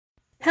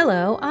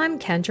Hello, I'm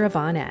Kendra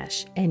Von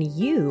Esch, and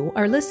you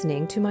are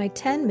listening to my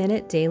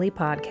 10-minute daily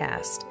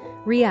podcast,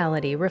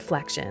 Reality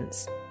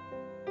Reflections.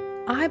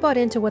 I bought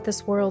into what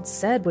this world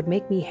said would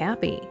make me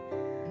happy.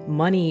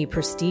 Money,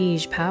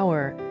 prestige,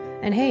 power.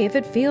 And hey, if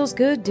it feels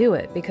good, do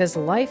it, because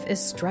life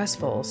is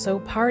stressful, so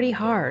party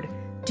hard.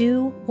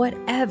 Do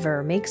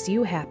whatever makes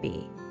you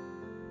happy.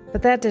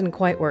 But that didn't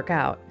quite work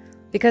out,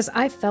 because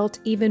I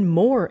felt even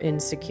more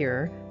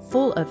insecure,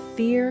 full of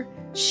fear,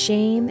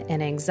 shame,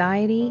 and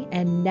anxiety,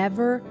 and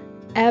never,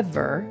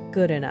 ever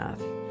good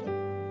enough.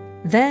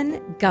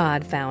 Then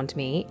God found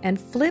me and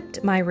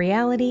flipped my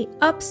reality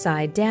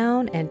upside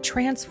down and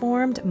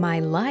transformed my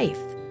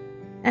life.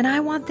 And I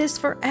want this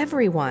for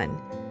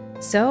everyone.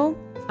 So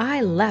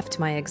I left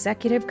my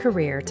executive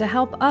career to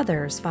help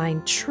others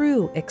find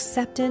true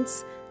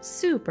acceptance,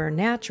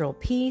 supernatural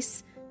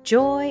peace,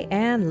 joy,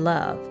 and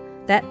love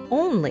that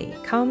only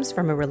comes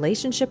from a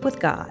relationship with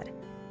God.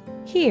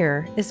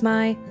 Here is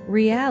my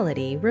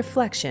reality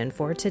reflection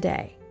for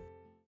today.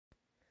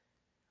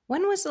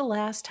 When was the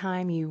last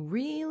time you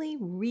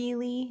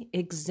really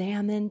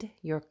examined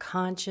your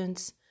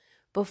conscience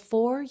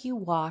before you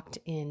walked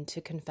into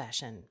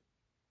confession?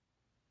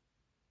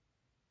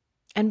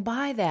 And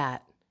by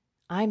that,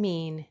 I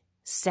mean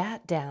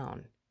sat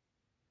down.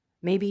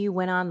 Maybe you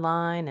went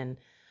online and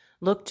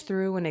looked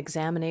through an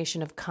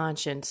examination of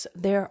conscience.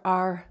 There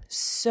are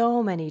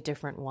so many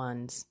different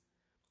ones.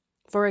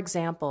 For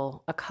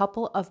example, a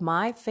couple of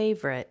my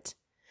favorite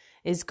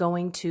is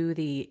going to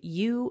the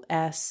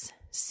USCCB.org.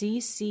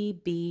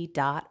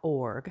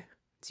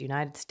 It's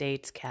United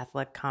States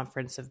Catholic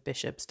Conference of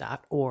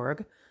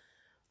Bishops.org.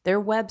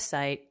 Their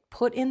website,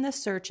 put in the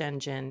search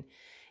engine,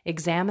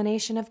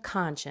 examination of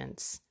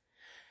conscience,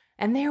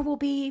 and there will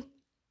be,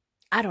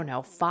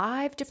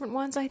 5 different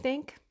ones, I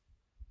think.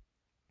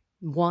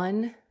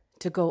 One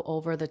to go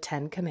over the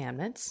 10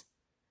 Commandments.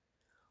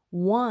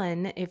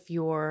 One if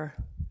you're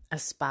a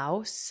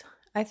spouse,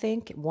 I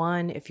think.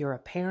 One if you're a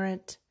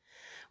parent.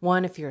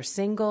 One if you're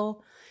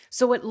single.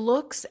 So it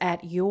looks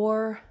at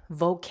your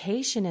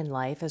vocation in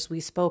life, as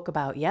we spoke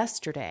about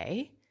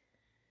yesterday,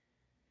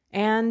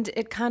 and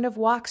it kind of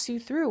walks you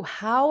through,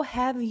 how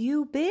have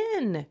you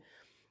been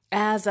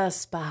as a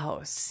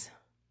spouse,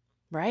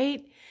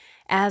 right?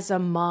 As a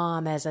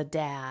mom, as a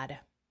dad.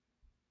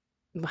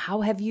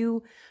 How have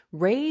you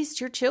raised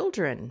your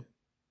children?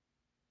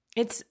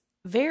 It's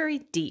very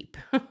deep.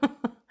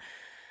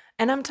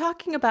 And I'm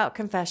talking about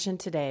confession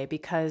today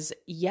because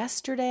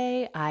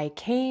yesterday I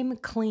came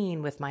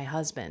clean with my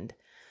husband.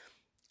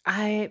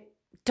 I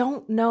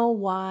don't know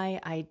why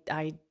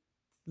I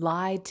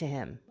lied to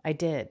him. I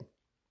did.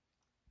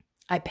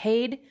 I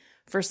paid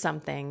for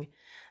something,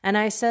 and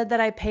I said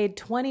that I paid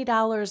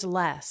 $20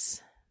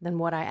 less than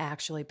what I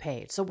actually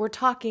paid. So we're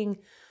talking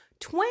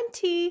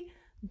 $20.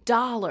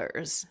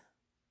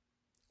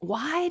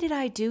 Why did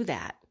I do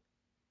that?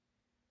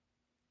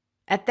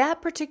 At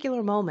that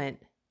particular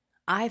moment,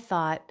 I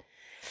thought,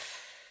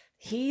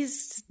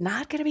 he's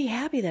not going to be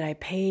happy that I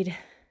paid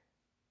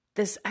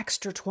this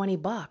extra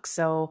 $20.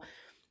 So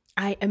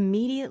I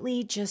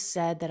immediately just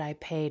said that I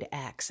paid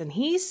X. And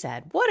he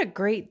said, what a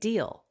great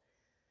deal.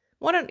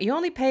 You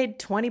only paid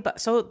 $20.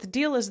 So the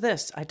deal is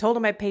this. I told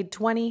him I paid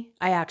 20.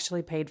 I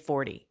actually paid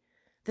 40.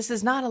 This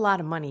is not a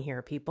lot of money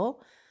here,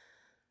 people.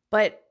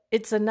 But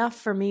it's enough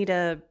for me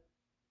to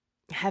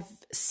have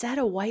said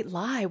a white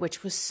lie,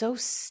 which was so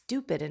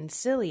stupid and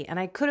silly. And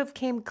I could have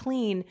came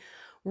clean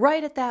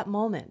right at that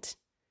moment.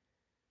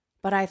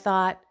 But I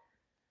thought,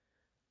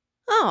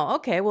 oh,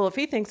 okay, well, if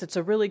he thinks it's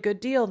a really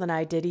good deal, then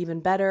I did even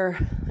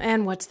better.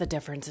 And what's the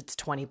difference? It's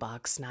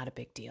 $20, not a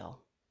big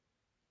deal.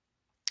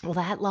 Well,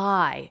 that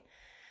lie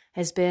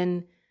has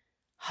been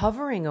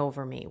hovering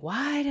over me.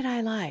 Why did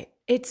I lie?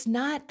 It's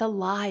not the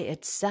lie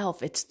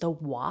itself, it's the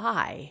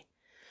why.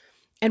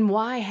 And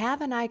why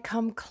haven't I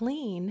come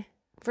clean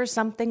for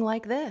something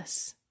like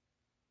this?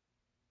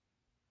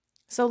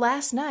 So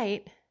last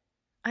night,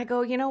 I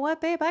go, you know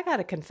what, babe, I got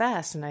to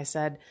confess. And I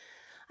said,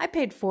 I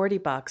paid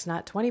 $40,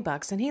 not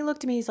 $20. And he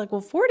looked at me, he's like, well,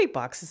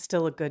 $40 is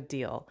still a good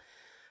deal.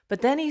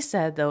 But then he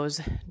said those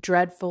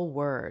dreadful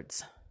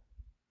words.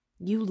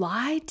 You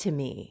lied to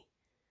me.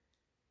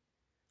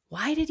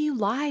 Why did you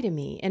lie to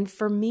me? And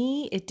for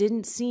me, it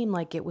didn't seem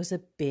like it was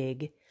a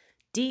big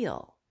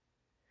deal.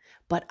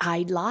 But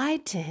I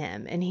lied to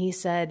him, and he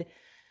said,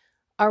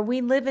 are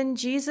we living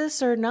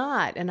Jesus or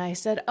not? And I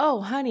said,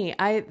 oh, honey,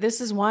 this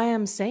is why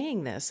I'm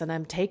saying this, and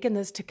I'm taking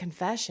this to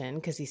confession,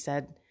 because he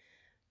said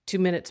 2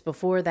 minutes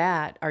before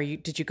that,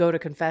 did you go to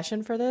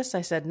confession for this?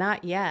 I said,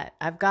 not yet.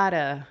 I've got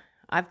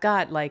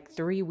like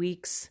 3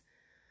 weeks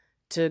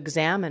to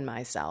examine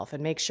myself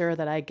and make sure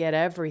that I get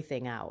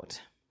everything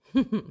out.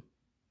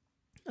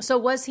 So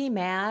was he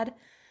mad?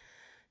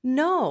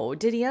 No.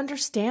 Did he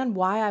understand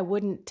why I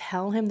wouldn't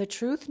tell him the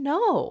truth?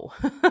 No,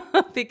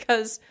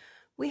 because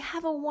we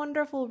have a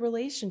wonderful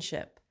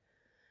relationship.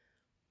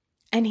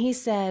 And he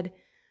said,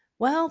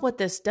 well, what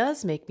this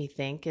does make me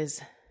think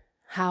is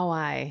how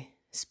I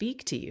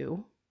speak to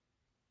you.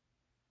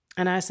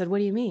 And I said, what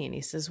do you mean?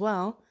 He says,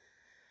 well,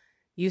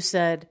 you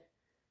said,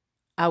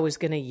 I was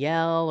going to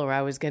yell or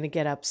I was going to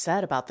get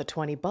upset about the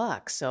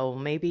 $20. So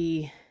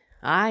maybe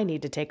I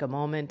need to take a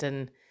moment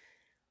and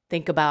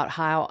think about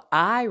how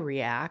I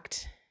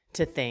react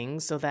to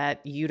things so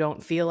that you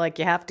don't feel like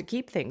you have to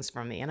keep things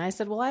from me. And I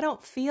said, well, I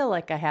don't feel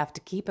like I have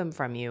to keep them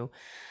from you.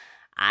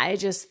 I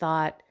just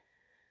thought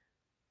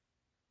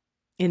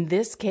in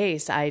this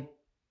case, I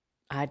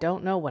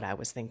don't know what I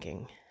was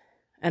thinking.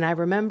 And I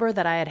remember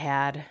that I had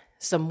had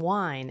some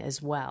wine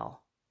as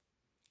well.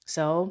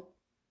 So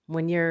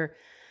when you're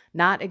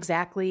not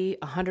exactly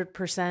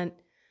 100%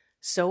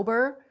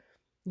 sober,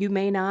 you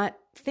may not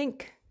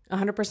think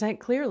 100%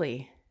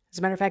 clearly. As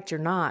a matter of fact, you're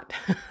not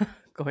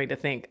going to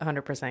think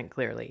 100%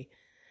 clearly.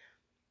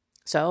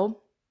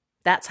 So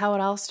that's how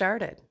it all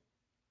started.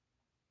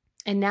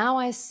 And now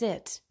I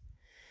sit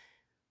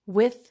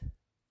with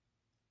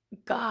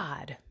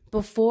God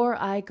before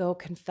I go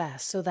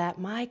confess so that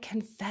my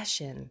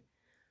confession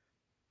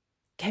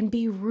can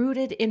be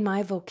rooted in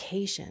my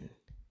vocation.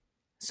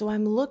 So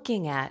I'm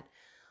looking at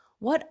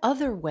what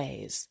other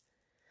ways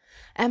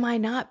am I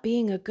not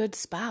being a good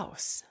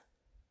spouse?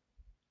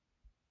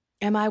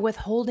 Am I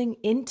withholding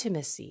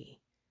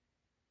intimacy?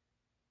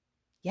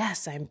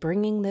 Yes, I'm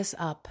bringing this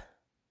up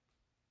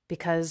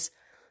because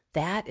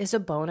that is a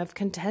bone of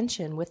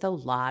contention with a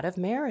lot of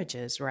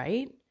marriages,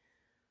 right?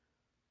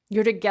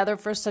 You're together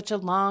for such a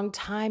long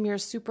time, you're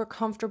super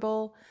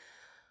comfortable,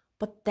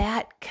 but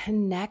that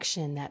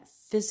connection, that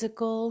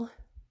physical,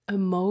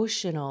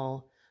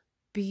 emotional,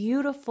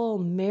 beautiful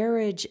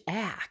marriage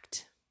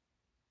act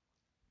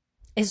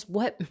is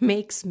what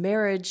makes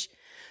marriage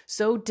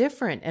so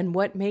different and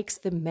what makes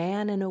the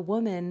man and a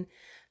woman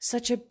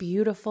such a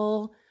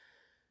beautiful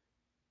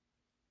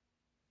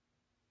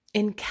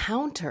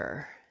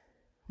encounter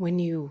when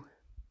you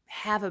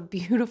have a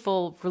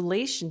beautiful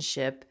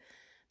relationship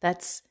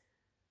that's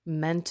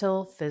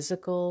mental,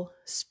 physical,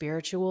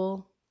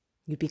 spiritual.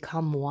 You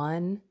become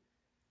one.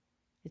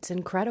 It's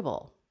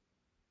incredible.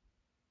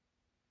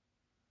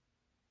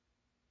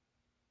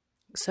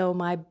 So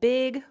my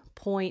big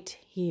point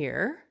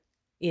here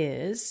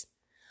is,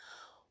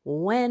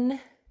 when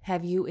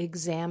have you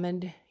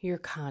examined your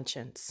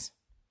conscience?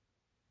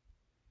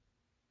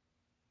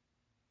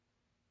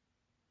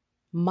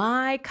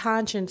 My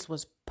conscience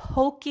was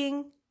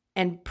poking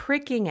and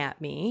pricking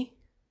at me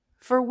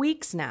for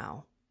weeks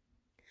now.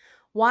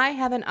 Why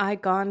haven't I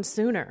gone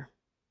sooner?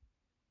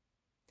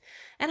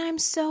 And I'm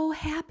so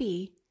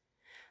happy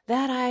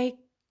that I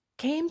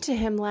came to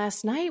him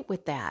last night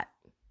with that.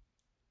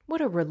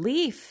 What a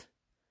relief.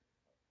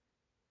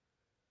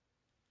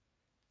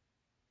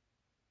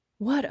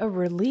 What a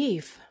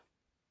relief.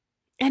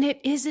 And it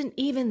isn't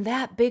even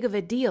that big of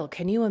a deal.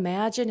 Can you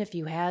imagine if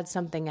you had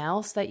something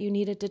else that you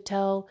needed to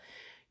tell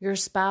your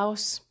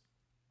spouse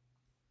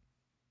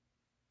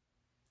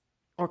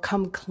or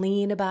come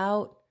clean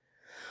about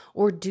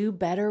or do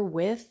better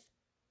with?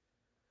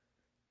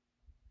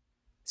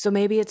 So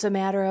maybe it's a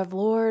matter of,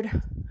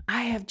 Lord,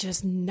 I have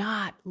just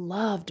not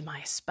loved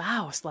my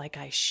spouse like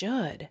I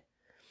should.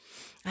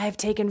 I have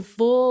taken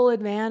full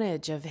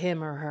advantage of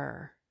him or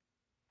her.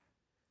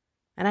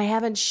 And I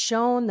haven't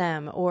shown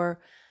them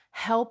or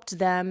helped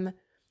them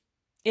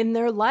in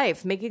their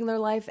life, making their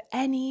life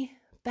any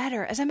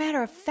better. As a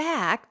matter of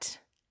fact,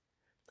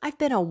 I've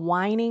been a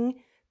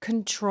whining,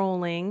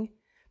 controlling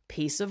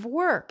piece of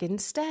work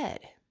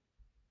instead.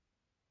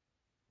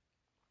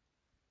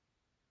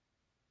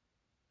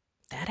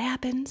 That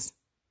happens.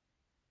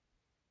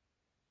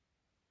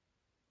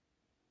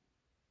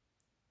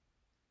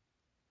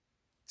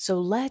 So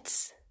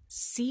let's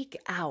seek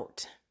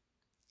out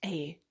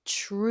a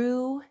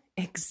true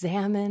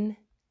examination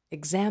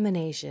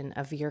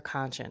of your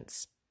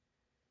conscience.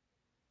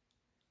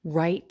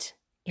 Write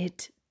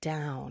it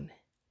down.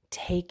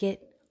 Take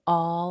it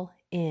all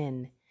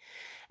in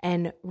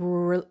and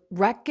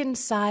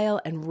reconcile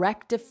and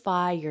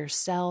rectify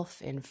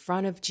yourself in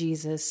front of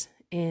Jesus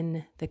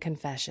in the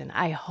confession.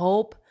 I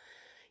hope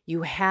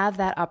you have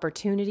that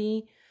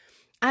opportunity.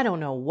 I don't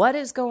know what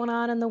is going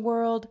on in the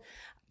world.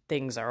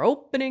 Things are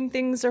opening,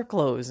 things are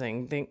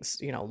closing,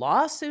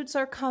 lawsuits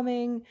are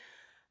coming,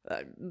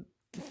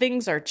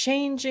 things are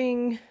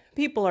changing,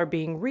 people are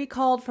being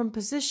recalled from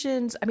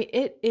positions. I mean,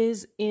 it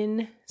is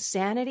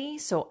insanity.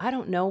 So I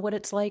don't know what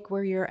it's like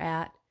where you're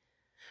at.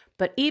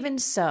 But even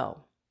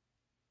so,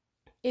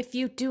 if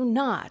you do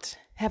not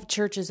have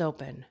churches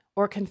open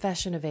or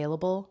confession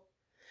available,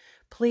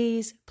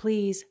 please,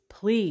 please,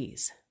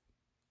 please,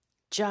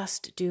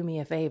 just do me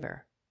a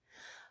favor.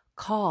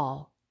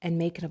 Call and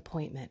make an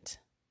appointment.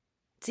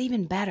 It's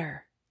even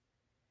better.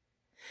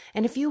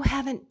 And if you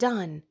haven't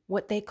done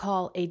what they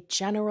call a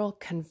general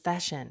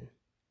confession,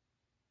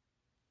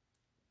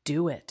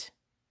 do it.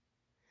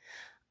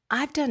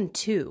 I've done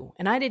 2,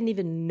 and I didn't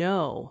even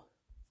know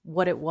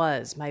what it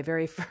was my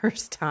very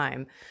first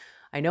time.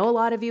 I know a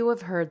lot of you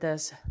have heard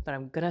this, but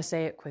I'm going to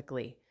say it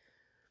quickly.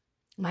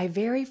 My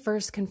very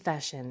first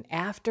confession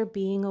after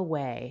being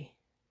away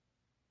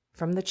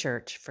from the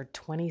church for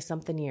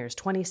 20-something years,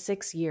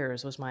 26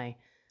 years was my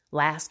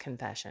last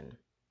confession.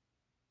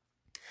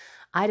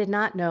 I did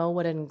not know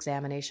what an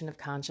examination of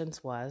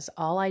conscience was.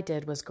 All I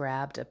did was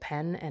grabbed a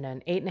pen and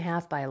an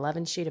 8.5 by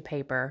 11 sheet of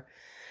paper,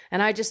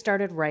 and I just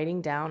started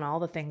writing down all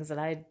the things that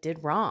I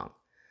did wrong.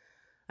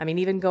 I mean,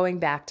 even going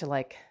back to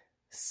like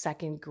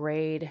second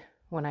grade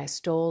when I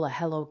stole a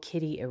Hello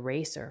Kitty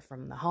eraser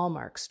from the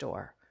Hallmark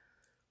store.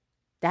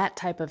 That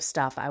type of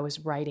stuff I was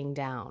writing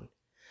down.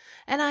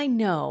 And I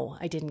know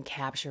I didn't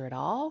capture it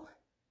all.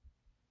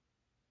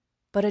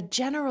 But a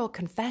general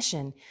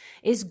confession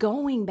is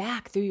going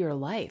back through your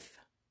life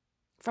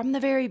from the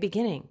very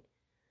beginning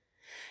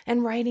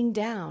and writing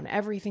down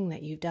everything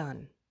that you've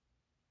done.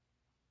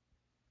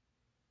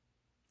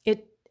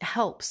 It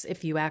helps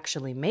if you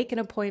actually make an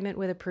appointment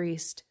with a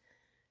priest,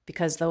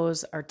 because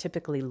those are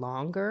typically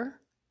longer.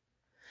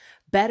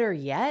 Better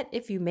yet,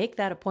 if you make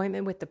that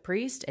appointment with the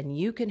priest and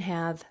you can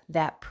have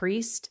that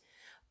priest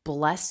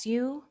bless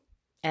you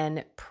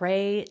and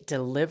pray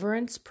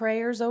deliverance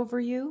prayers over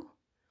you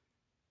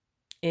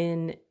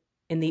in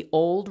the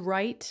old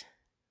rite.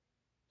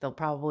 They'll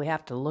probably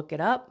have to look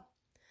it up,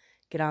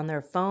 get on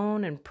their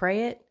phone and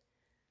pray it.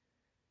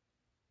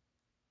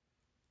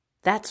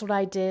 That's what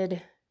I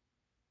did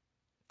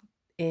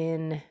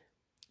in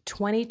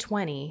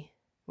 2020,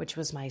 which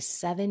was my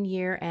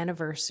 7-year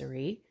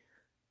anniversary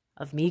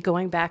of me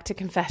going back to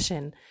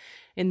confession.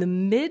 In the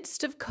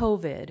midst of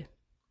COVID,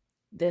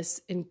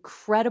 this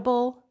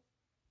incredible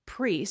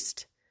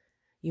priest,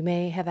 you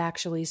may have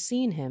actually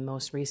seen him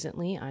most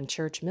recently on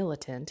Church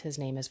Militant. His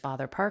name is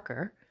Father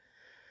Parker.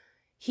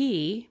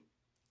 He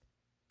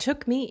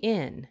took me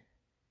in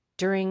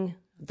during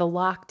the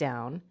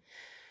lockdown,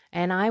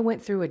 and I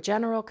went through a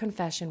general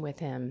confession with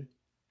him,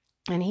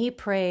 and he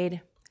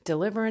prayed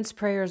deliverance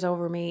prayers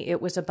over me.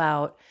 It was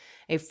about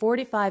a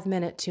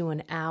 45-minute to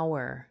an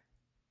hour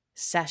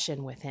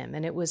session with him,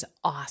 and it was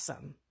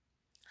awesome.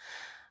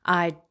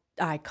 I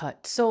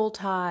cut soul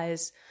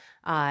ties.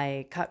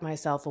 I cut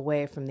myself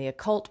away from the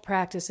occult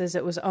practices.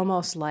 It was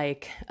almost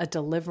like a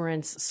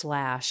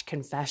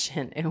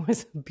deliverance/confession. It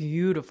was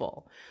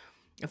beautiful.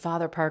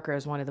 Father Parker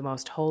is one of the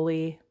most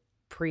holy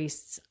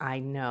priests I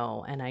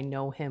know, and I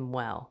know him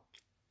well.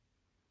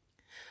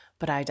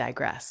 But I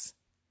digress.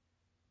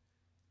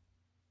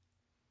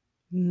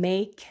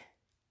 Make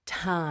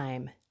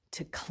time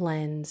to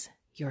cleanse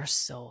your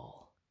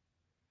soul,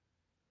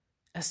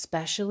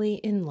 especially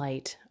in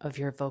light of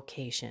your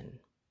vocation,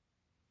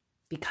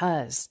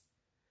 because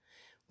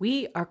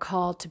we are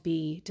called to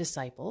be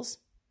disciples.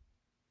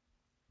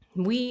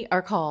 We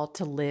are called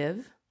to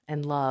live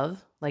and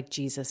love like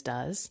Jesus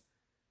does.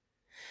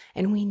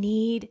 And we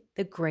need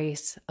the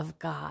grace of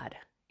God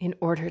in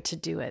order to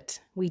do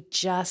it. We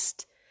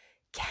just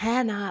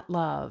cannot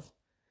love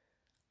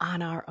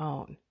on our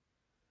own.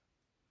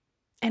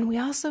 And we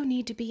also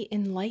need to be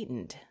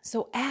enlightened.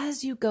 So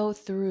as you go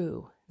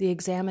through the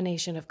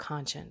examination of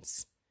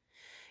conscience,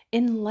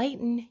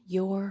 enlighten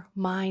your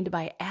mind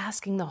by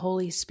asking the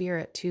Holy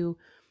Spirit to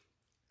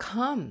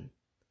come,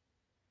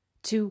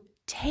 to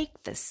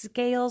take the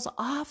scales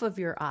off of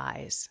your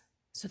eyes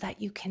so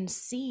that you can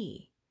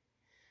see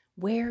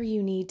where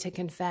you need to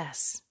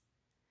confess,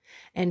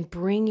 and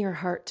bring your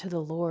heart to the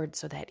Lord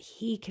so that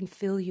He can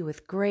fill you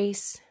with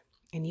grace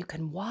and you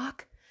can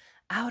walk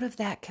out of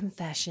that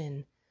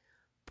confession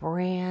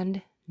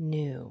brand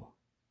new.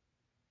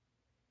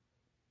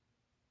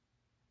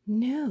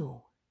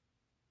 New,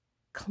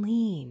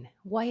 clean,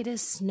 white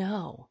as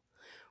snow,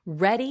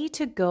 ready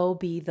to go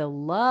be the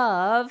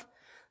love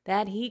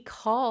that He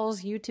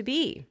calls you to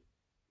be.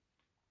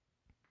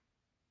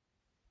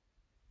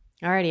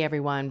 Alrighty,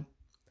 everyone.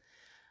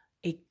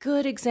 A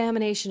good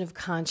examination of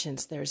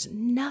conscience. There's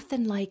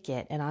nothing like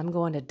it. And I'm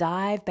going to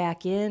dive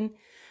back in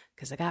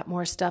because I got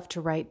more stuff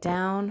to write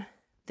down.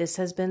 This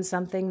has been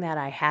something that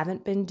I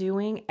haven't been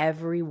doing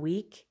every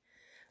week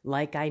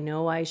like I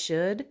know I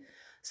should.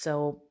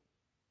 So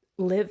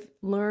live,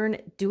 learn,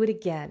 do it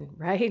again,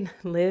 right?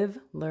 Live,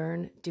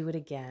 learn, do it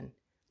again.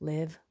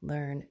 Live,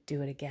 learn,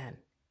 do it again.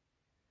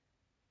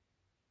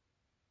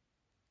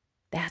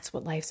 That's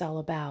what life's all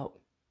about.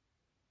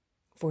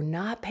 If we're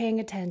not paying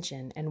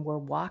attention and we're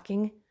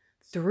walking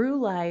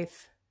through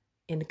life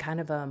in kind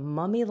of a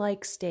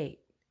mummy-like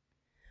state,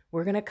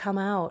 we're going to come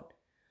out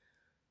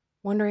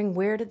wondering,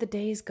 where did the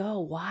days go?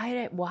 Why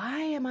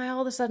am I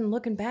all of a sudden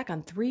looking back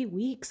on 3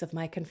 weeks of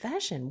my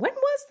confession? When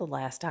was the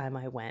last time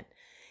I went?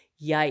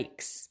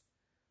 Yikes.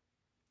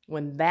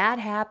 When that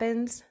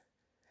happens,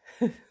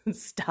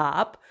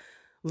 stop,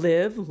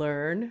 live,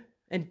 learn,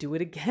 and do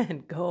it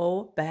again.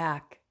 Go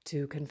back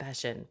to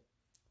confession.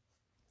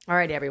 All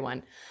right,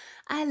 everyone.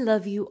 I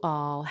love you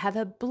all. Have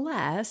a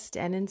blessed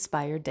and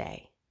inspired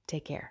day.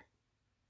 Take care.